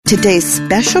Today's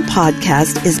special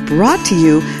podcast is brought to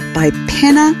you by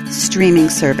Pinna Streaming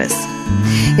Service.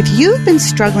 If you've been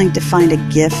struggling to find a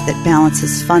gift that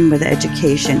balances fun with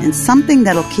education and something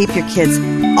that'll keep your kids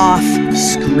off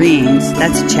screens,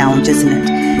 that's a challenge, isn't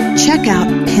it? Check out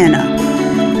Pinna.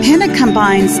 Pinna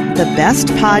combines the best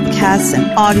podcasts and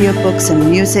audiobooks and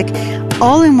music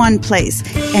all in one place,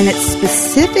 and it's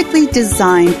specifically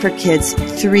designed for kids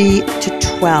 3 to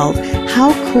 12.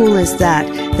 How cool is that?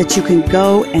 That you can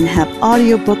go and have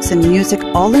audiobooks and music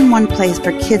all in one place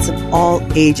for kids of all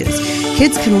ages.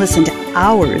 Kids can listen to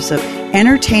hours of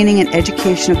entertaining and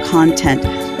educational content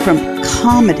from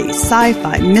comedy,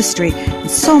 sci-fi, mystery,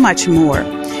 and so much more.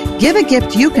 Give a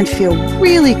gift you can feel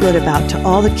really good about to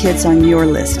all the kids on your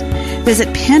list.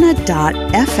 Visit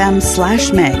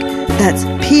pinna.fm/meg. That's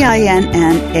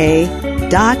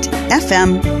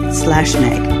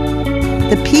PINNA.FM/meg.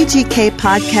 The PGK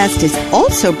podcast is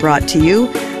also brought to you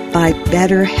by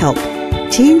BetterHelp.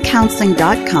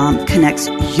 TeenCounseling.com connects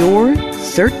your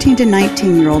 13 to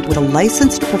 19-year-old with a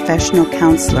licensed professional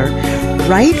counselor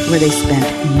right where they spend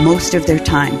most of their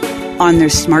time, on their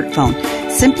smartphone.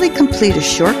 Simply complete a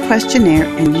short questionnaire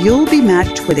and you'll be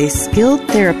matched with a skilled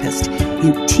therapist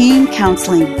in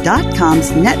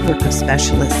TeenCounseling.com's network of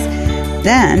specialists.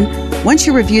 Then, once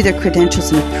you review their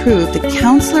credentials and approve, the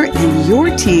counselor and your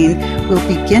teen will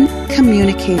begin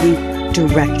communicating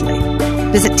directly.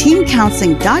 Visit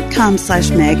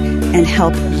TeenCounseling.com/meg and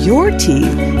help your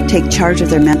teen take charge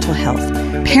of their mental health.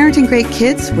 Parenting Great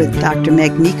Kids with Dr.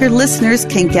 Meg Meeker listeners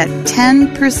can get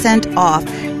 10% off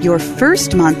your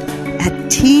first month at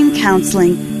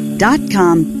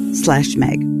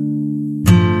TeenCounseling.com/meg.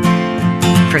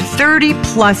 For 30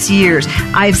 plus years,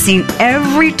 I've seen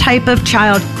every type of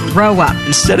child grow up.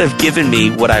 Instead of giving me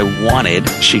what I wanted,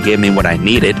 she gave me what I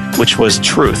needed, which was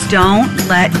truth. Don't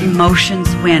let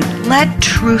emotions win. Let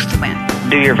truth win.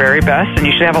 Do your very best, and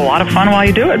you should have a lot of fun while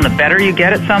you do it. And the better you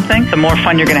get at something, the more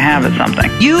fun you're going to have at something.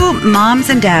 You moms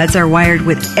and dads are wired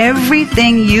with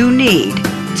everything you need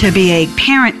to be a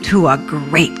parent to a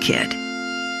great kid.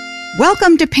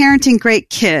 Welcome to Parenting Great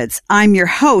Kids. I'm your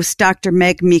host, Dr.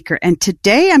 Meg Meeker, and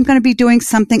today I'm going to be doing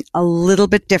something a little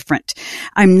bit different.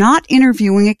 I'm not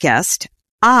interviewing a guest.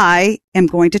 I am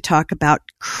going to talk about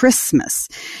Christmas,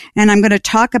 and I'm going to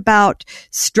talk about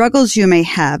struggles you may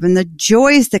have and the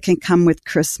joys that can come with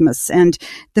Christmas and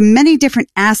the many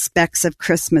different aspects of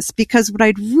Christmas, because what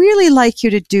I'd really like you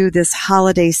to do this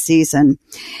holiday season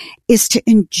is to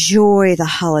enjoy the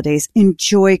holidays,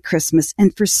 enjoy Christmas.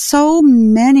 And for so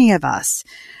many of us,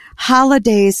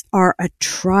 holidays are a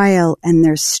trial and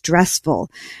they're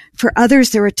stressful. For others,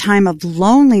 they're a time of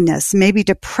loneliness, maybe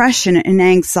depression and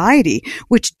anxiety,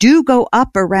 which do go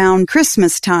up around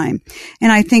Christmas time.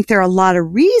 And I think there are a lot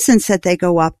of reasons that they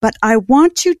go up, but I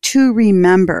want you to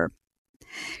remember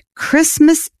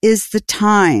Christmas is the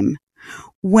time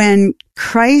when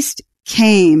Christ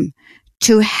came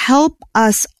to help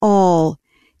us all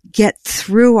get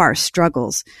through our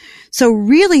struggles. So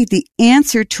really the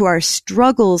answer to our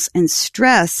struggles and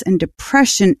stress and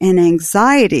depression and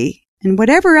anxiety and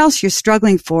whatever else you're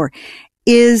struggling for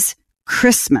is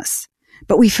Christmas.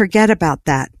 But we forget about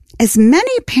that. As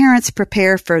many parents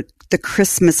prepare for the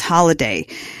Christmas holiday,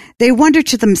 they wonder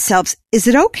to themselves, is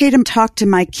it okay to talk to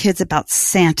my kids about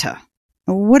Santa?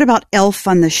 What about Elf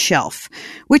on the Shelf?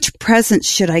 Which presents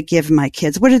should I give my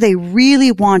kids? What do they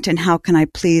really want and how can I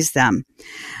please them?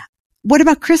 What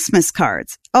about Christmas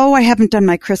cards? Oh, I haven't done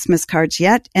my Christmas cards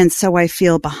yet, and so I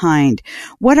feel behind.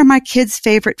 What are my kids'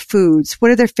 favorite foods? What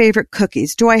are their favorite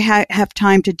cookies? Do I have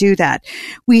time to do that?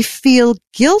 We feel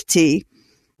guilty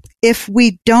if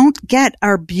we don't get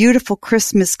our beautiful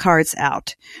Christmas cards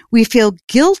out. We feel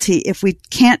guilty if we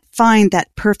can't find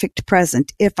that perfect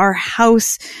present, if our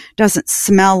house doesn't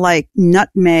smell like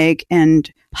nutmeg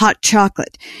and hot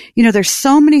chocolate. You know, there's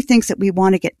so many things that we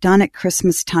want to get done at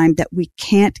Christmas time that we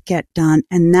can't get done,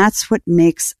 and that's what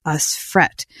makes us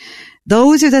fret.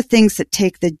 Those are the things that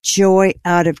take the joy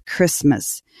out of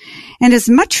Christmas. And as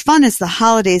much fun as the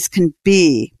holidays can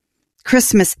be,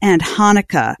 Christmas and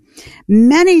Hanukkah,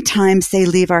 many times they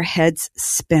leave our heads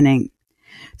spinning.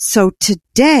 So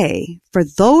today, for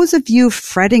those of you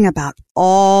fretting about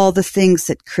all the things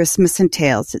that Christmas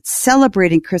entails, that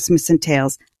celebrating Christmas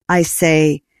entails, I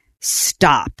say,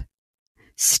 stop.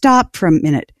 Stop for a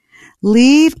minute.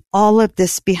 Leave all of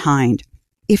this behind.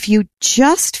 If you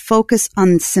just focus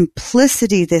on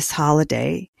simplicity this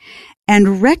holiday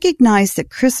and recognize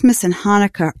that Christmas and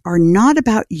Hanukkah are not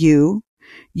about you,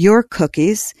 your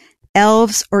cookies,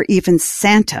 elves, or even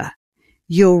Santa,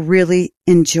 you'll really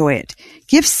enjoy it.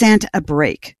 Give Santa a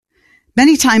break.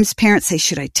 Many times parents say,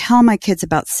 should I tell my kids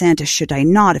about Santa? Should I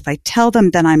not? If I tell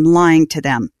them, then I'm lying to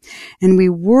them. And we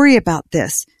worry about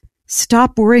this.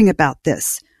 Stop worrying about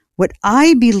this. What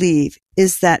I believe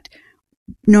is that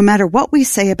no matter what we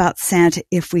say about Santa,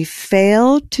 if we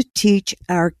fail to teach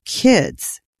our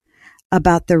kids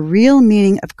about the real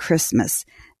meaning of Christmas,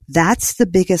 that's the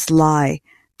biggest lie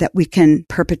that we can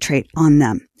perpetrate on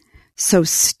them. So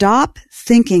stop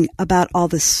thinking about all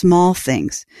the small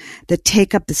things that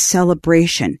take up the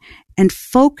celebration and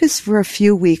focus for a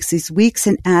few weeks, these weeks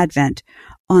in Advent,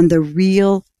 on the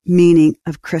real meaning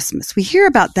of Christmas. We hear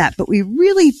about that, but we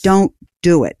really don't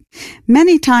do it.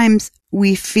 Many times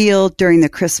we feel during the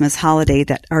Christmas holiday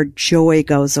that our joy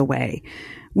goes away.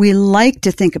 We like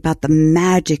to think about the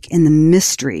magic and the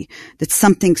mystery, that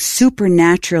something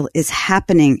supernatural is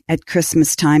happening at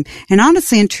Christmas time. And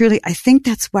honestly and truly, I think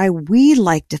that's why we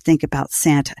like to think about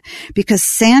Santa, because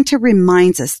Santa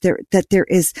reminds us that there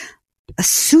is a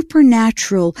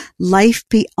supernatural life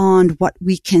beyond what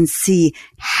we can see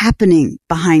happening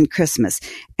behind Christmas.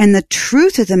 And the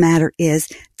truth of the matter is,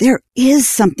 there is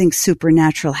something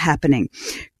supernatural happening.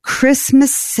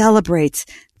 Christmas celebrates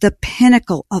the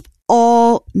pinnacle of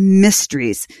all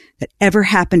mysteries that ever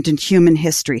happened in human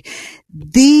history.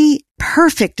 The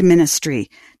perfect mystery,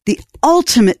 the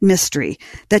ultimate mystery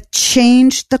that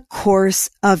changed the course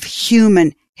of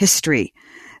human history.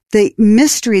 The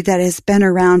mystery that has been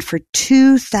around for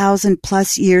 2,000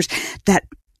 plus years, that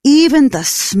even the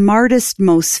smartest,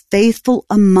 most faithful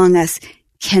among us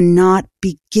cannot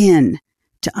begin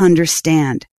to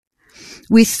understand.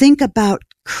 We think about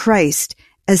Christ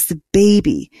as the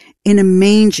baby in a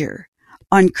manger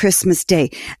on Christmas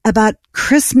Day, about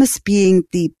Christmas being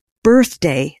the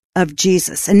birthday of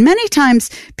Jesus. And many times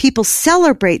people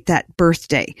celebrate that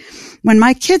birthday. When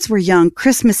my kids were young,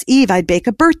 Christmas Eve, I'd bake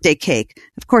a birthday cake.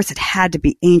 Of course, it had to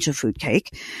be angel food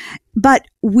cake. But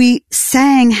we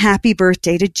sang happy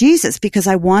birthday to Jesus because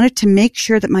I wanted to make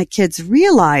sure that my kids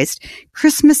realized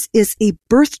Christmas is a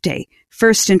birthday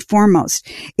first and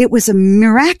foremost. It was a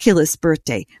miraculous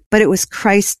birthday, but it was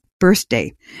Christ's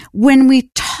birthday. When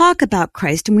we talk about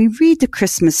Christ and we read the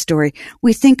Christmas story,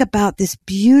 we think about this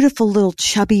beautiful little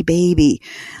chubby baby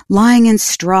lying in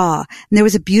straw. And there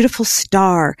was a beautiful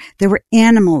star. There were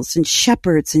animals and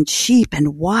shepherds and sheep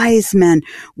and wise men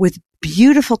with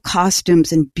beautiful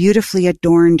costumes and beautifully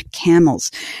adorned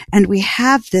camels. And we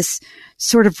have this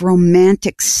sort of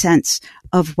romantic sense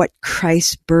of what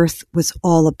Christ's birth was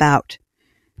all about.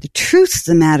 The truth of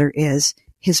the matter is,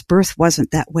 his birth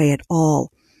wasn't that way at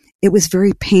all. It was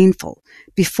very painful.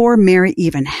 Before Mary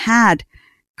even had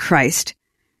Christ,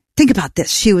 think about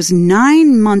this. She was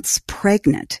 9 months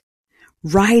pregnant,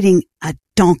 riding a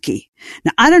donkey.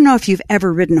 Now, I don't know if you've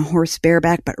ever ridden a horse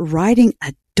bareback, but riding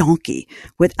a donkey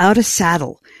without a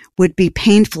saddle would be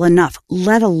painful enough,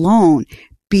 let alone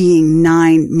being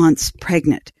 9 months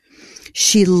pregnant.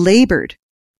 She labored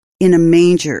in a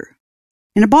manger,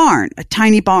 in a barn, a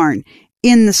tiny barn,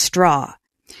 in the straw.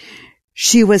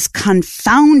 She was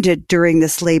confounded during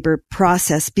this labor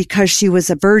process because she was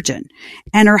a virgin,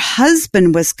 and her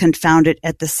husband was confounded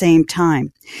at the same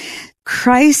time.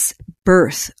 Christ's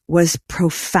birth was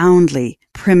profoundly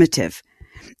primitive.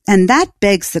 And that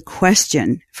begs the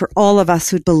question for all of us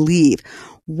who believe,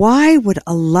 why would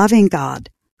a loving God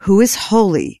who is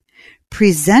holy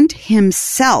present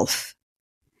himself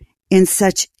in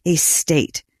such a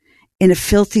state, in a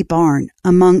filthy barn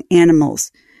among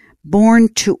animals,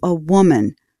 born to a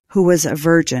woman who was a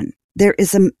virgin? There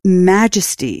is a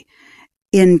majesty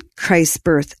in Christ's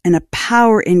birth and a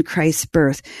power in Christ's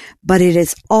birth, but it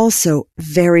is also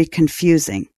very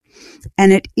confusing.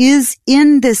 And it is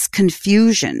in this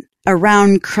confusion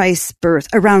around Christ's birth,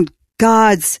 around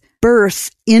God's birth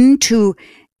into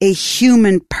a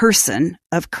human person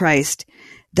of Christ,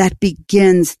 that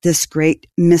begins this great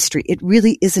mystery. It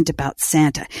really isn't about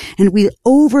Santa. And we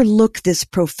overlook this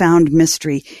profound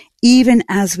mystery even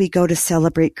as we go to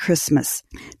celebrate Christmas.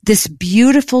 This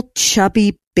beautiful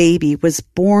chubby baby was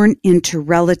born into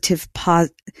relative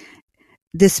poverty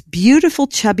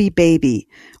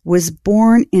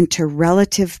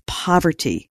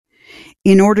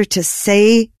in order to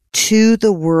say to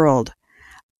the world,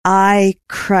 I,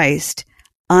 Christ,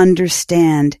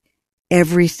 understand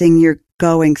everything you're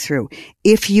going through.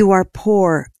 If you are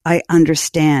poor, I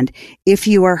understand. If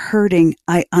you are hurting,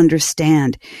 I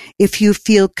understand. If you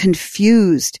feel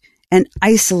confused and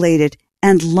isolated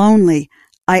and lonely,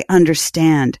 I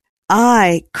understand.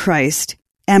 I, Christ,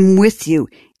 am with you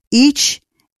each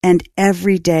and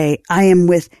every day. I am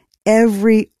with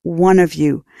every one of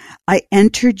you. I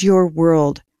entered your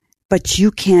world, but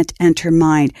you can't enter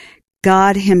mine.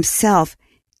 God himself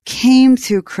came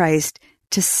through Christ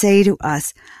to say to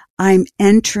us, I'm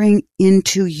entering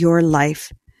into your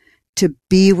life to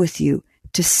be with you,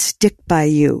 to stick by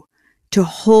you, to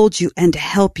hold you and to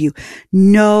help you.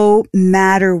 No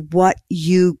matter what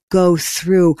you go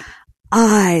through,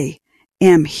 I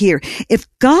am here. If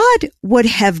God would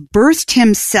have birthed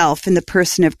himself in the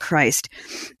person of Christ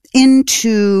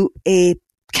into a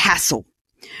castle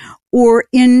or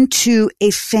into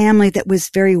a family that was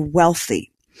very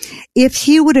wealthy, if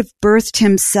he would have birthed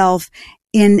himself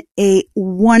in a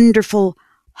wonderful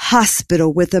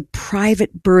hospital with a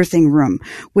private birthing room,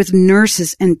 with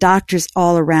nurses and doctors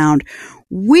all around,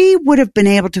 we would have been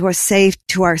able to say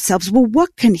to ourselves, well,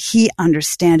 what can he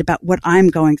understand about what I'm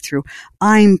going through?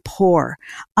 I'm poor.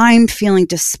 I'm feeling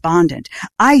despondent.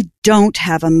 I don't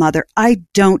have a mother. I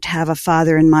don't have a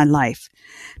father in my life.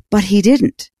 But he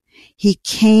didn't. He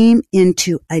came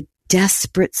into a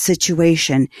desperate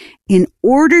situation in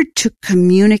order to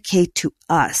communicate to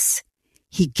us.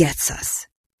 He gets us.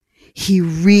 He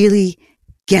really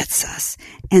gets us.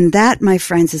 And that, my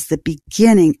friends, is the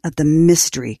beginning of the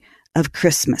mystery of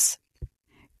Christmas.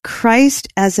 Christ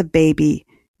as a baby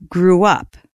grew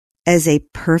up as a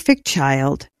perfect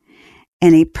child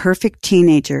and a perfect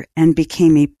teenager and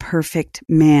became a perfect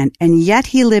man. And yet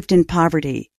he lived in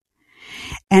poverty.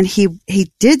 And he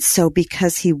did so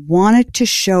because he wanted to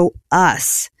show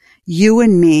us, you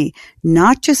and me,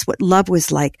 not just what love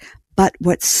was like, but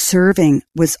what serving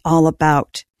was all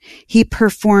about. He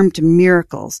performed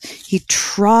miracles. He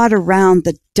trod around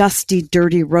the dusty,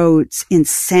 dirty roads in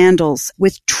sandals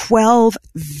with 12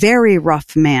 very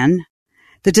rough men,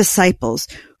 the disciples,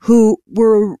 who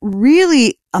were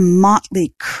really a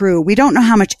motley crew. We don't know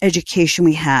how much education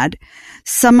we had.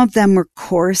 Some of them were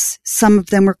coarse. Some of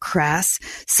them were crass.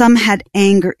 Some had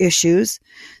anger issues.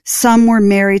 Some were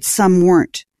married. Some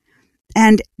weren't.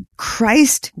 And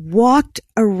Christ walked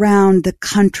around the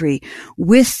country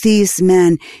with these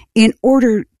men in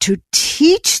order to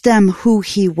teach them who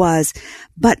he was,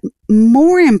 but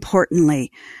more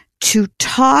importantly, to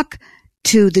talk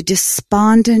to the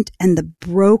despondent and the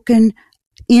broken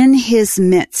in his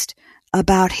midst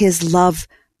about his love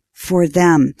for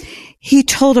them. He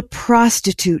told a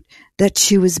prostitute that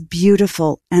she was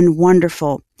beautiful and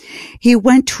wonderful. He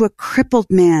went to a crippled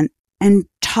man and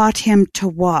taught him to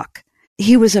walk.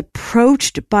 He was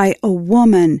approached by a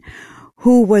woman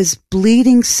who was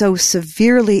bleeding so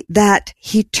severely that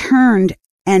he turned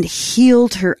and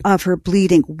healed her of her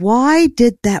bleeding. Why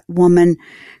did that woman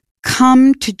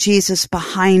come to Jesus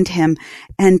behind him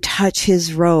and touch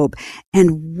his robe?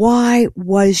 And why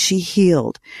was she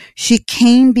healed? She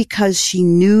came because she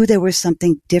knew there was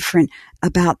something different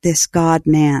about this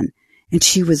God-man, and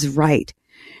she was right.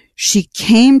 She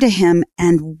came to him,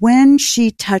 and when she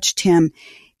touched him,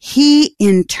 he,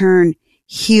 in turn,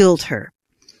 healed her.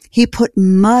 He put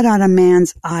mud on a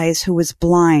man's eyes who was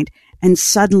blind, and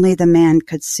suddenly the man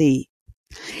could see.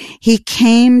 He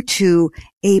came to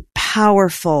a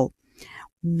powerful,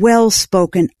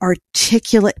 well-spoken,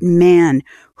 articulate man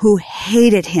who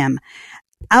hated him.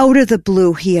 Out of the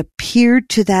blue, he appeared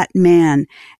to that man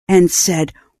and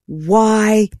said,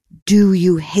 "Why do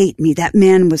you hate me?" That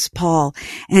man was Paul.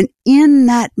 And in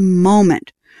that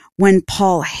moment, when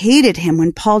Paul hated him,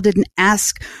 when Paul didn't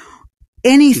ask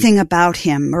anything about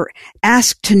him or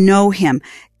ask to know him,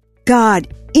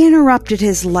 God interrupted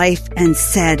his life and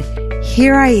said,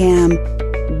 "Here I am.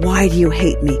 Why do you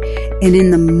hate me?" And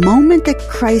in the moment that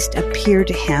Christ appeared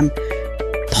to him,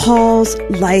 Paul's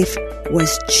life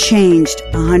was changed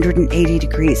 180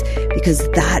 degrees because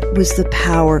that was the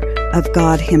power of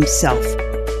God himself.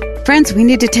 Friends, we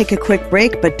need to take a quick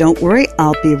break, but don't worry,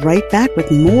 I'll be right back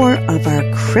with more of our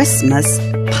Christmas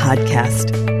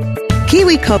podcast.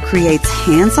 KiwiCo creates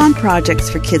hands-on projects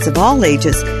for kids of all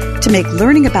ages to make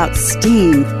learning about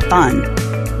STEAM fun.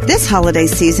 This holiday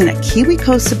season, a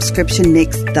KiwiCo subscription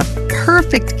makes the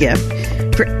perfect gift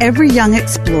for every young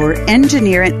explorer,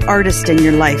 engineer, and artist in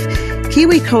your life.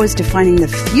 KiwiCo is defining the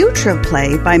future of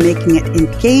play by making it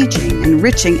engaging,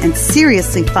 enriching, and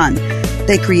seriously fun.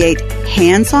 They create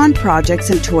hands-on projects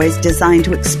and toys designed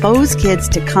to expose kids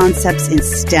to concepts in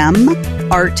STEM,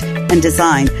 art, and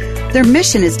design. Their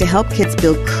mission is to help kids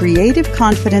build creative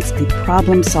confidence and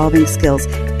problem-solving skills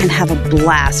and have a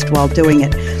blast while doing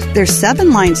it. There's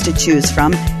 7 lines to choose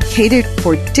from, catered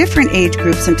for different age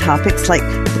groups and topics like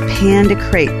the Panda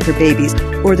Crate for babies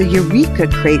or the Eureka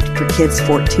Crate for kids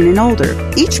 14 and older.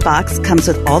 Each box comes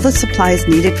with all the supplies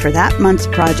needed for that month's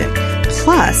project,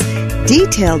 plus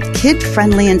detailed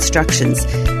kid-friendly instructions.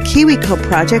 KiwiCo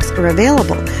projects are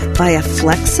available via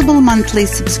flexible monthly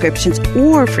subscriptions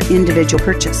or for individual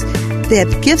purchase. They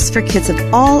have gifts for kids of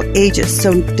all ages,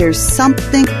 so there's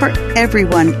something for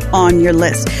everyone on your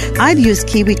list. I've used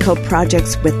KiwiCo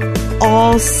projects with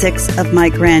all 6 of my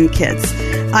grandkids.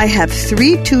 I have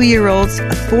 3 2-year-olds,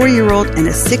 a 4-year-old, and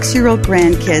a 6-year-old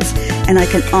grandkids, and I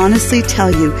can honestly tell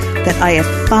you that I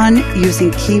have fun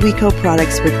using KiwiCo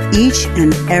products with each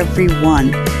and every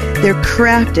one. They're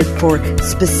crafted for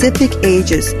specific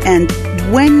ages, and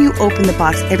when you open the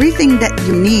box, everything that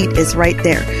you need is right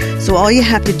there. So all you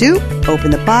have to do,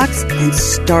 open the box and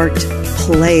start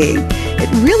playing. It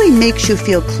really makes you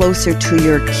feel closer to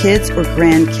your kids or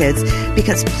grandkids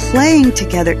because playing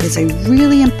together is a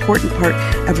really important part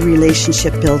of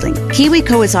relationship building.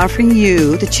 KiwiCo is offering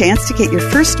you the chance to get your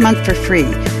first month for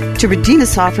free. To redeem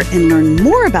this offer and learn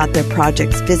more about their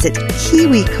projects, visit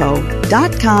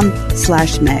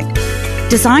kiwico.com/Meg.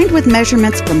 Designed with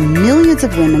measurements from millions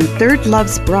of women, Third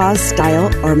Love's bra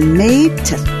style are made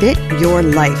to fit your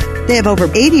life. They have over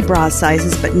 80 bra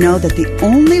sizes, but know that the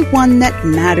only one that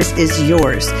matters is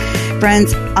yours.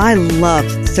 Friends, I love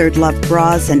Third Love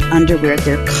bras and underwear.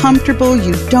 They're comfortable.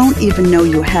 You don't even know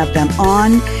you have them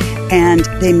on. And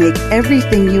they make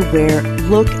everything you wear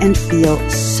look and feel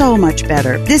so much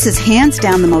better. This is hands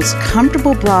down the most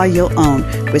comfortable bra you'll own,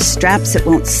 with straps that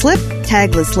won't slip,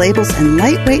 tagless labels, and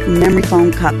lightweight memory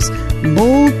foam cups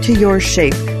mold to your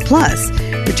shape. Plus,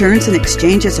 returns and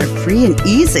exchanges are free and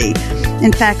easy.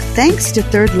 In fact, thanks to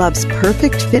Third Love's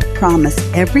Perfect Fit Promise,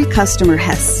 every customer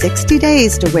has 60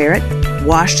 days to wear it,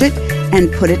 wash it,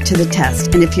 and put it to the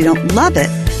test. And if you don't love it,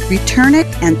 return it,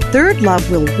 and Third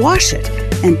Love will wash it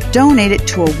and donate it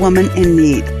to a woman in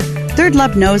need. Third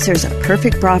Love knows there's a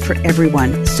perfect bra for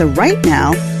everyone. So right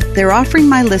now, they're offering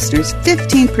my listeners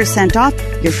 15% off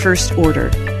your first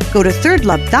order. Go to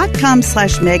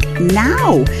thirdlove.com/Meg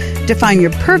now to find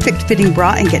your perfect fitting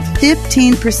bra and get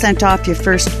 15% off your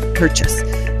first purchase.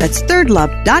 That's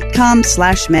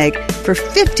thirdlove.com/Meg for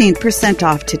 15%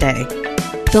 off today.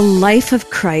 The life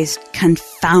of Christ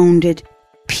confounded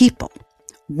people,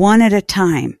 one at a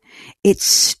time. It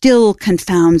still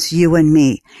confounds you and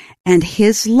me. And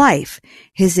his life,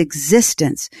 his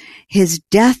existence, his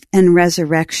death and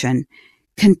resurrection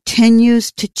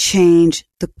continues to change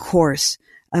the course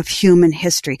of human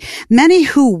history. Many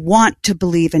who want to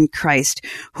believe in Christ,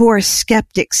 who are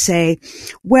skeptics, say,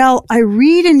 well, I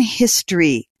read in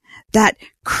history that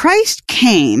Christ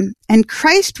came and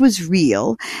Christ was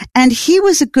real and he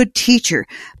was a good teacher.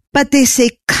 But they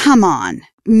say, come on,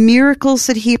 miracles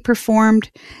that he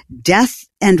performed, death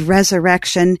and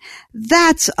resurrection,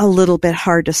 that's a little bit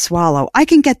hard to swallow. I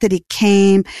can get that he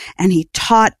came and he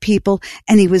taught people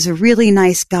and he was a really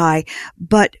nice guy,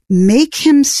 but make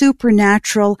him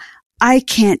supernatural, I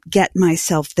can't get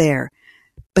myself there.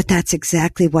 But that's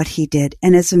exactly what he did.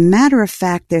 And as a matter of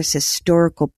fact, there's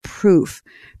historical proof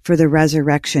for the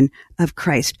resurrection of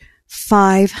Christ.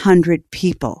 500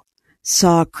 people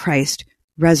saw Christ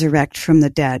resurrect from the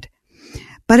dead.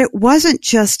 But it wasn't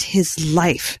just his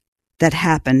life that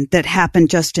happened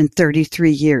just in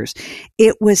 33 years.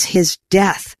 It was his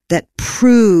death that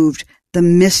proved the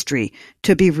mystery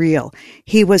to be real.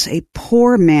 He was a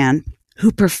poor man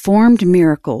who performed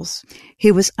miracles.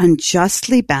 He was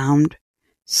unjustly bound,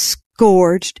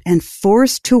 scourged, and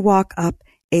forced to walk up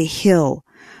a hill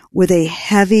with a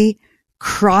heavy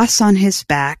cross on his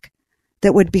back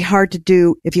that would be hard to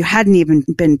do if you hadn't even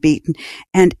been beaten.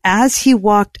 And as he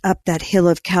walked up that hill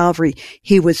of Calvary,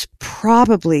 he was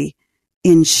probably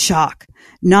in shock,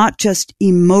 not just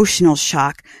emotional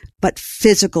shock, but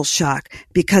physical shock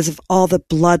because of all the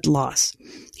blood loss.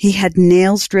 He had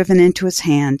nails driven into his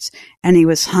hands and he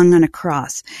was hung on a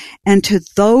cross. And to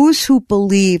those who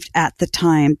believed at the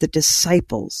time, the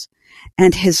disciples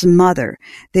and his mother,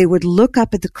 they would look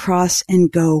up at the cross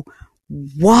and go,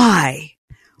 why?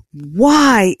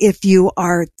 Why, if you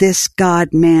are this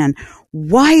God-man,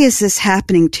 why is this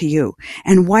happening to you?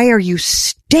 And why are you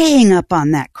staying up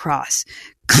on that cross?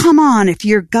 Come on, if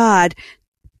you're God,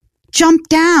 jump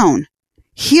down,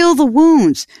 heal the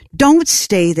wounds. Don't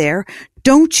stay there.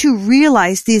 Don't you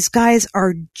realize these guys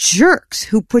are jerks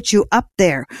who put you up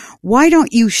there? Why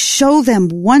don't you show them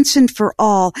once and for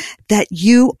all that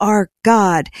you are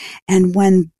God? And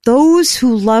when those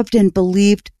who loved and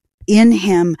believed in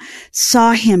him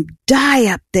saw him die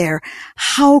up there,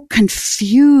 how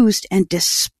confused and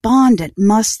despondent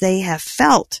must they have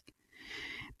felt?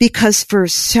 Because for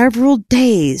several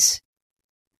days,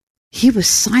 he was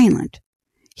silent.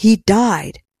 He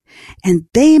died. And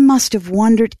they must have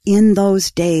wondered in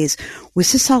those days,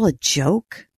 was this all a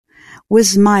joke?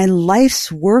 Was my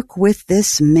life's work with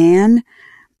this man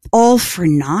all for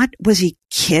naught? Was he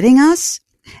kidding us?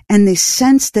 And the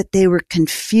sense that they were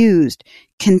confused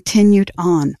continued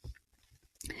on.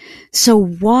 So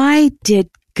why did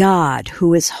God,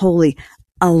 who is holy,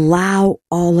 allow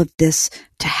all of this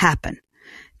to happen?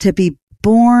 To be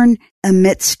born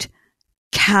amidst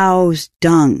cow's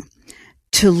dung,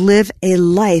 to live a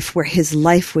life where his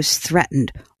life was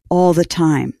threatened all the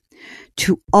time,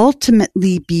 to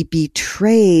ultimately be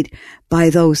betrayed by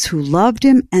those who loved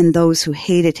him and those who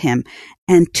hated him,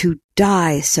 and to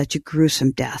die such a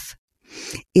gruesome death.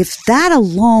 If that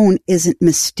alone isn't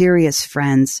mysterious,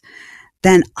 friends,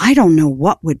 then I don't know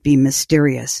what would be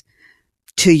mysterious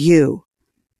to you.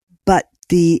 But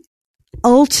the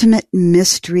ultimate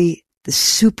mystery, the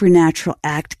supernatural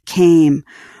act, came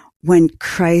when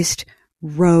Christ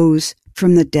rose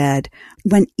from the dead,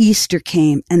 when Easter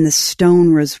came and the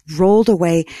stone was rolled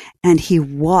away and he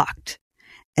walked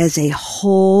as a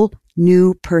whole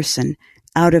new person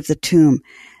out of the tomb.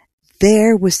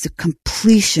 There was the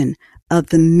completion of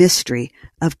the mystery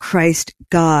of Christ,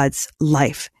 God's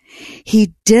life.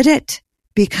 He did it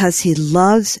because he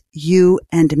loves you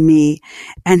and me,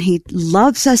 and he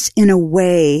loves us in a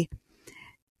way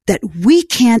that we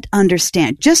can't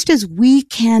understand. Just as we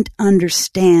can't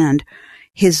understand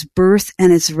his birth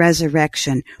and his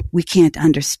resurrection, we can't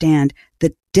understand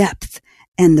the depth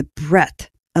and the breadth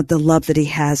of the love that he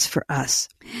has for us.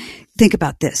 Think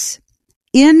about this.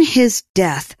 In his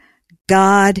death,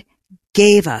 God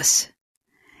gave us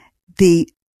the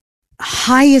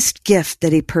highest gift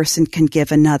that a person can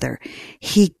give another.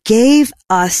 He gave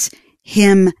us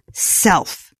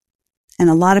himself. And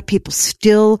a lot of people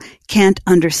still can't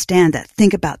understand that.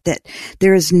 Think about that.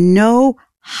 There is no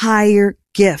higher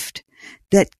gift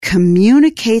that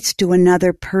communicates to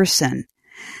another person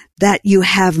that you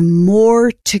have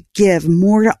more to give,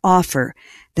 more to offer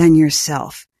than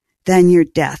yourself, than your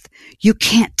death. You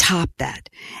can't top that.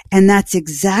 And that's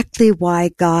exactly why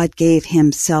God gave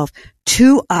himself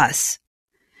to us,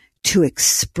 to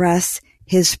express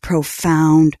his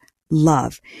profound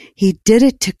love. He did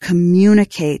it to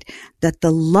communicate that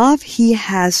the love he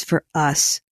has for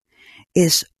us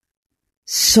is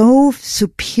so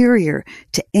superior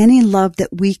to any love that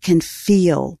we can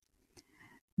feel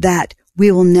that we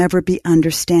will never be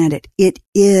understand it. It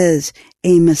is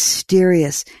a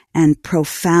mysterious and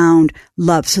profound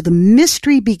love. So the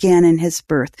mystery began in his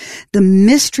birth. The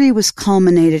mystery was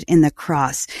culminated in the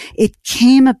cross. It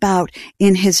came about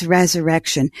in his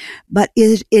resurrection. But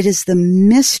it is the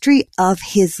mystery of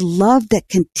his love that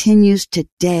continues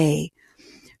today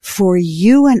for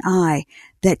you and I,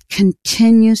 that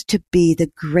continues to be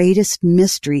the greatest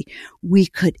mystery we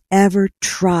could ever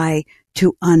try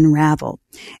to unravel.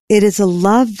 It is a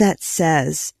love that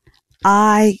says,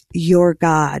 I, your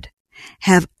God,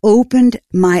 have opened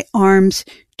my arms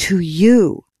to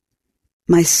you,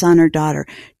 my son or daughter,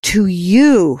 to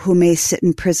you who may sit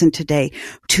in prison today,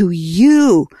 to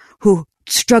you who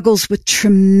struggles with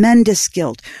tremendous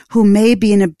guilt, who may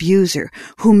be an abuser,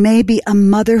 who may be a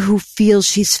mother who feels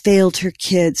she's failed her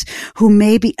kids, who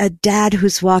may be a dad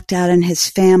who's walked out on his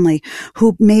family,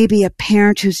 who may be a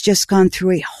parent who's just gone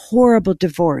through a horrible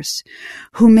divorce,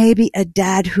 who may be a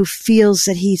dad who feels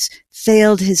that he's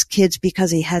failed his kids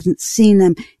because he hasn't seen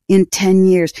them in 10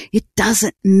 years. It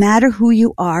doesn't matter who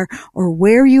you are or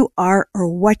where you are or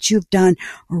what you've done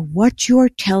or what you're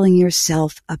telling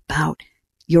yourself about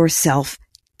yourself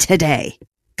today.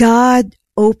 God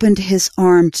opened his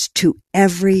arms to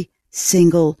every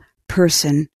single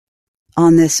person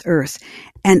on this earth.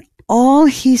 And all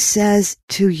he says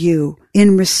to you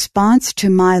in response to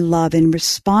my love, in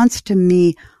response to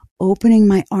me opening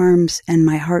my arms and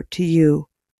my heart to you,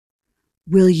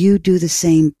 will you do the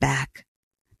same back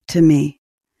to me?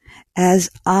 As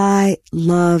I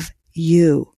love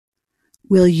you,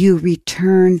 will you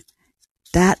return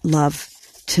that love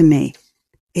to me?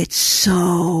 It's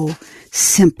so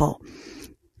simple.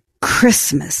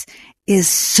 Christmas is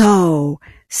so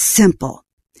simple.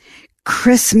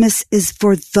 Christmas is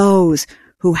for those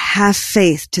who have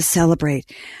faith to celebrate.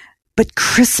 But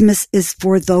Christmas is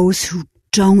for those who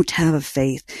don't have a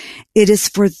faith. It is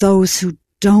for those who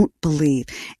don't believe.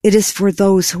 It is for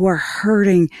those who are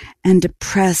hurting and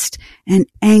depressed and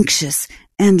anxious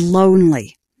and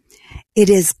lonely. It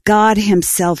is God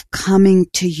himself coming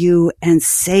to you and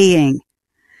saying,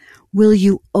 will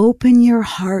you open your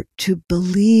heart to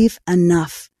believe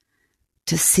enough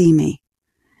to see me?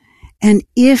 And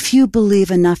if you believe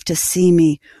enough to see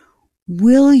me,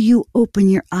 will you open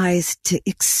your eyes to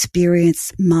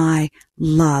experience my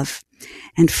love?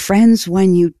 And friends,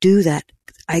 when you do that,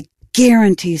 I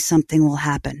guarantee something will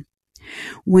happen.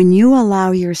 When you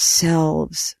allow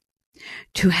yourselves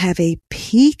to have a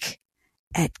peek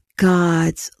at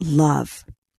God's love,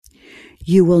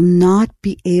 you will not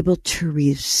be able to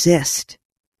resist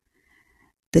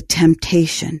the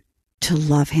temptation to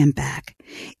love him back,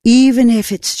 even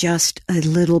if it's just a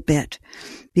little bit,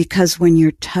 because when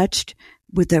you're touched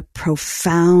with the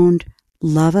profound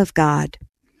love of God,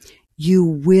 you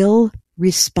will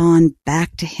respond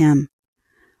back to him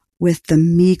with the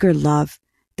meager love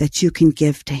that you can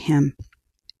give to him.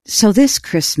 So this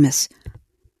Christmas,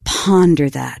 ponder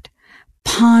that.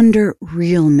 Ponder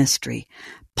real mystery.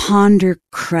 Ponder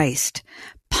Christ.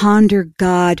 Ponder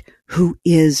God who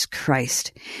is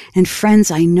Christ. And friends,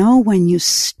 I know when you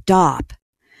stop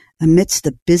amidst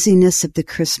the busyness of the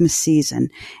Christmas season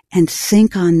and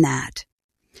think on that,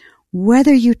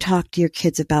 whether you talk to your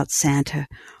kids about Santa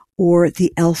or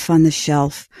the elf on the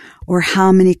shelf or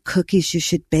how many cookies you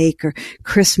should bake or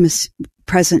Christmas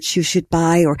presents you should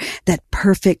buy or that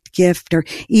perfect gift or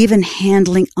even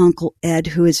handling Uncle Ed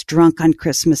who is drunk on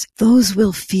Christmas, those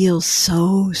will feel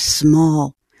so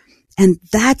small. And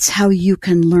that's how you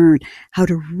can learn how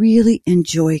to really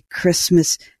enjoy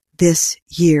Christmas this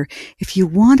year. If you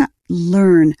want to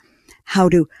learn how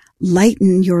to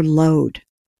lighten your load,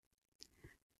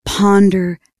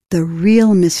 ponder the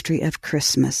real mystery of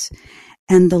Christmas,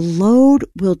 and the load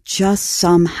will just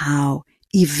somehow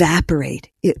evaporate.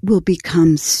 It will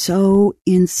become so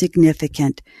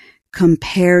insignificant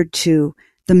compared to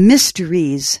the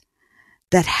mysteries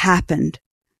that happened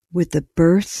with the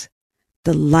birth,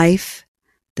 the life,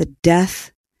 the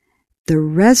death, the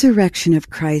resurrection of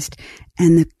Christ,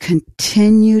 and the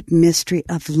continued mystery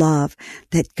of love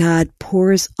that God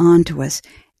pours onto us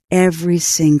every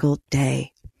single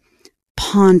day.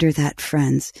 Ponder that,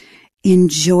 friends.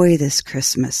 Enjoy this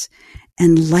Christmas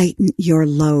and lighten your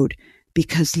load,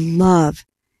 because love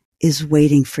is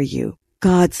waiting for you.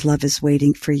 God's love is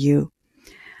waiting for you.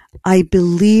 I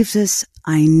believe this.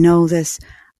 I know this.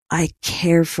 I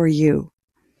care for you.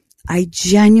 I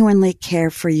genuinely care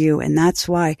for you. And that's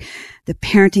why the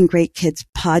Parenting Great Kids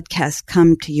podcast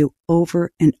come to you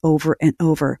over and over and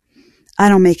over. I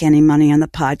don't make any money on the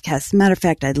podcast. Matter of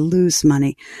fact, I lose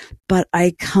money. But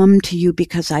I come to you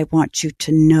because I want you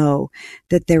to know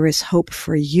that there is hope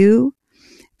for you.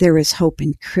 There is hope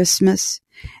in Christmas,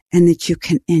 and that you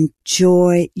can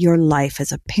enjoy your life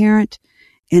as a parent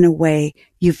in a way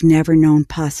you've never known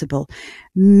possible.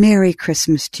 Merry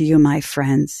Christmas to you, my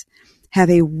friends. Have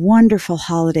a wonderful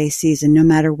holiday season, no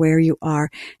matter where you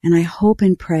are. And I hope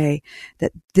and pray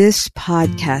that this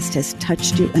podcast has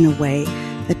touched you in a way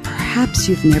that perhaps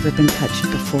you've never been touched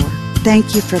before.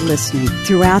 Thank you for listening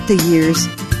throughout the years.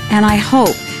 And I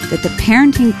hope that the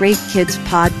Parenting Great Kids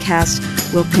podcast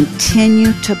will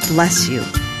continue to bless you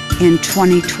in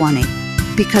 2020.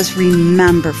 Because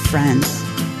remember, friends,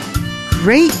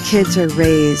 great kids are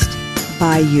raised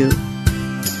by you.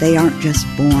 They aren't just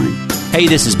born. Hey,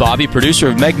 this is Bobby, producer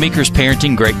of Meg Meeker's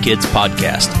Parenting Great Kids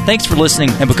podcast. Thanks for listening,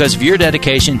 and because of your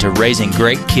dedication to raising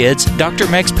great kids, Dr.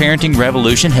 Meg's Parenting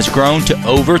Revolution has grown to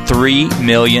over 3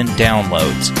 million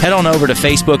downloads. Head on over to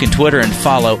Facebook and Twitter and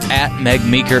follow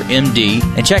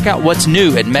 @MegMeekerMD and check out what's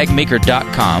new at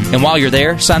megmeeker.com. And while you're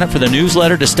there, sign up for the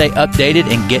newsletter to stay updated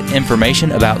and get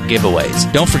information about giveaways.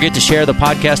 Don't forget to share the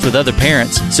podcast with other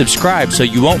parents, subscribe so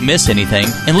you won't miss anything,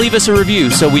 and leave us a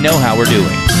review so we know how we're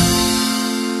doing.